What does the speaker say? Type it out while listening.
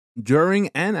During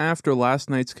and after last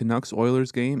night's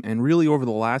Canucks-Oilers game, and really over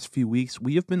the last few weeks,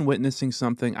 we have been witnessing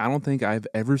something I don't think I've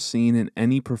ever seen in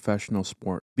any professional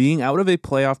sport. Being out of a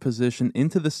playoff position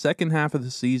into the second half of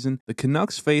the season, the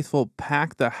Canucks faithful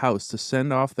packed the house to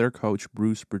send off their coach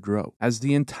Bruce Boudreau, as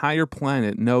the entire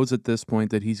planet knows at this point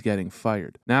that he's getting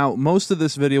fired. Now, most of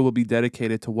this video will be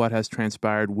dedicated to what has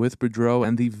transpired with Boudreau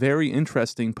and the very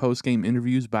interesting post-game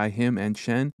interviews by him and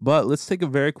Chen, but let's take a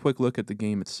very quick look at the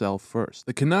game itself first.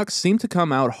 The Canucks seemed to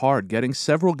come out hard, getting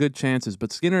several good chances,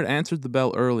 but Skinner answered the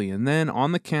bell early, and then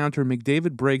on the counter,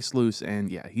 McDavid breaks loose,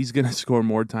 and yeah, he's going to score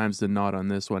more times than not on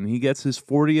this one. He gets his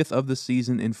 40th of the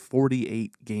season in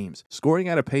 48 games, scoring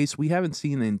at a pace we haven't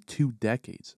seen in 2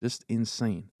 decades. Just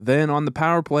insane. Then on the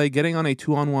power play, getting on a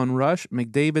 2-on-1 rush,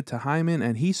 McDavid to Hyman,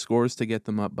 and he scores to get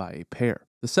them up by a pair.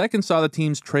 The second saw the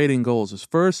teams trading goals. As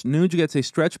first, Nuge gets a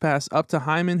stretch pass up to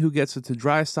Hyman, who gets it to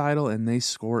Draisaitl, and they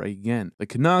score again. The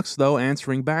Canucks, though,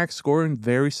 answering back, score in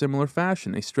very similar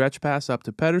fashion. A stretch pass up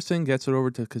to Pettersson, gets it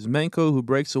over to Kuzmenko, who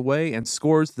breaks away and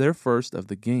scores their first of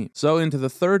the game. So into the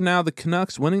third now, the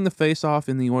Canucks winning the faceoff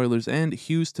in the Oilers' end.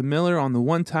 Hughes to Miller on the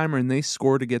one-timer, and they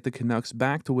score to get the Canucks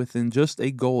back to within just a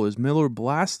goal as Miller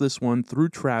blasts this one through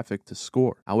traffic to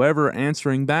score. However,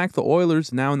 answering back, the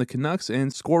Oilers, now in the Canucks'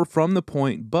 end, score from the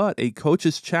point, but a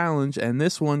coach's challenge, and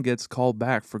this one gets called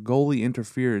back for goalie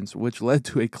interference, which led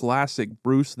to a classic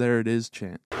Bruce There It Is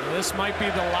chant. This might be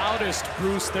the loudest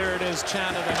Bruce There It Is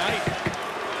chant of the night,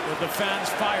 with the fans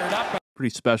fired up.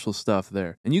 Pretty special stuff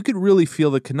there. And you could really feel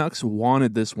the Canucks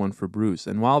wanted this one for Bruce.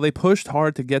 And while they pushed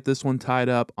hard to get this one tied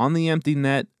up, on the empty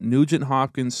net, Nugent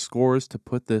Hopkins scores to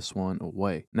put this one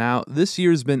away. Now, this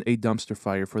year's been a dumpster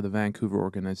fire for the Vancouver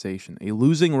organization. A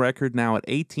losing record now at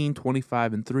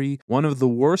 18-25-3, one of the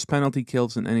worst penalty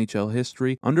kills in NHL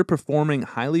history, underperforming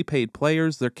highly paid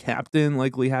players, their captain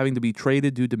likely having to be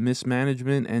traded due to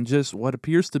mismanagement, and just what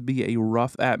appears to be a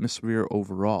rough atmosphere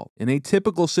overall. In a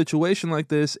typical situation like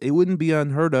this, it wouldn't be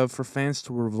unheard of for fans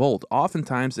to revolt,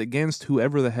 oftentimes against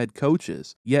whoever the head coach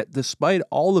is. Yet, despite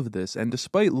all of this, and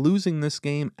despite losing this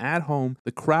game at home,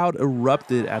 the crowd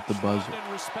erupted at the buzzer.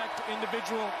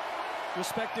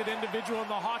 Respected individual in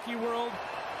the hockey world.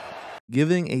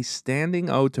 Giving a standing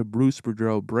O to Bruce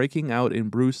Boudreau, breaking out in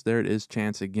Bruce There It Is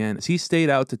chants again, as he stayed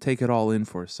out to take it all in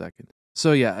for a second.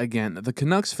 So yeah, again, the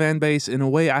Canucks fan base, in a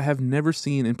way I have never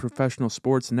seen in professional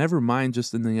sports, never mind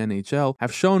just in the NHL,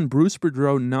 have shown Bruce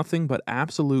Boudreau nothing but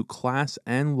absolute class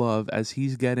and love as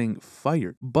he's getting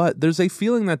fired. But there's a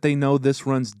feeling that they know this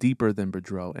runs deeper than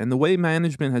Boudreau, and the way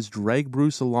management has dragged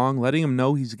Bruce along, letting him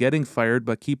know he's getting fired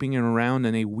but keeping him around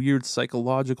in a weird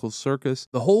psychological circus,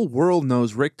 the whole world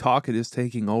knows Rick Tocchet is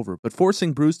taking over. But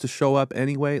forcing Bruce to show up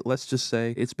anyway, let's just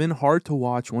say, it's been hard to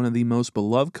watch one of the most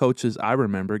beloved coaches I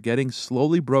remember getting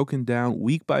slowly broken down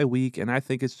week by week, and I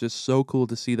think it's just so cool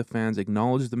to see the fans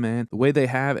acknowledge the man the way they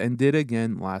have and did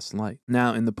again last night.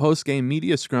 Now, in the post-game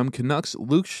media scrum, Canucks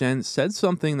Luke Schenn said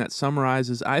something that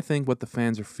summarizes, I think, what the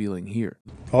fans are feeling here.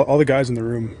 All the guys in the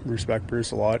room respect Bruce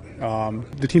a lot.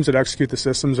 The teams that execute the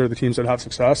systems are the teams that have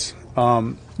success.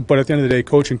 But at the end of the day,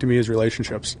 coaching to me is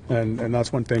relationships, and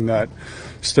that's one thing that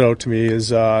stood out to me is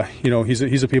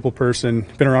he's a people person,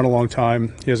 been around a long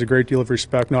time. He has a great deal of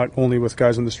respect, not only with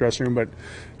guys in the dressing room, but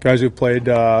guys who've played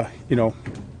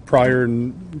prior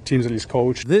in teams that he's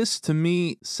coached. This, to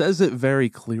me, says it very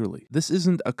clearly. This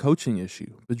isn't a coaching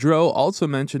issue. Boudreau also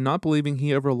mentioned not believing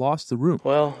he ever lost the room.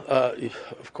 Well,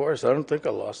 of course, I don't think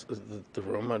I lost the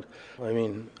room. I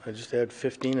mean, I just had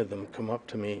 15 of them come up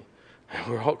to me,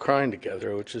 and we're all crying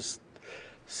together, which is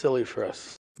silly for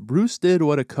us. Bruce did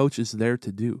what a coach is there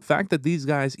to do. The fact that these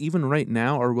guys, even right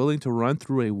now, are willing to run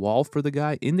through a wall for the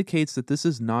guy indicates that this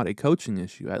is not a coaching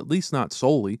issue, at least not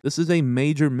solely. This is a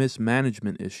major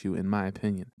mismanagement issue, in my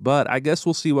opinion. But I guess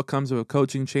we'll see what comes of a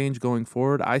coaching change going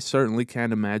forward. I certainly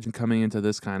can't imagine coming into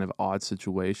this kind of odd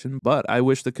situation, but I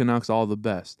wish the Canucks all the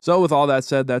best. So with all that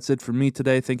said, that's it for me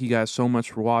today. Thank you guys so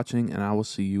much for watching, and I will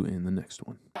see you in the next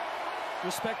one.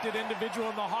 Respected individual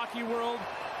in the hockey world.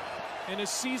 In a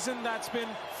season that's been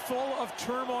full of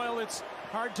turmoil, it's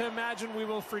hard to imagine we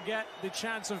will forget the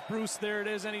chance of Bruce There It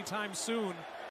Is anytime soon.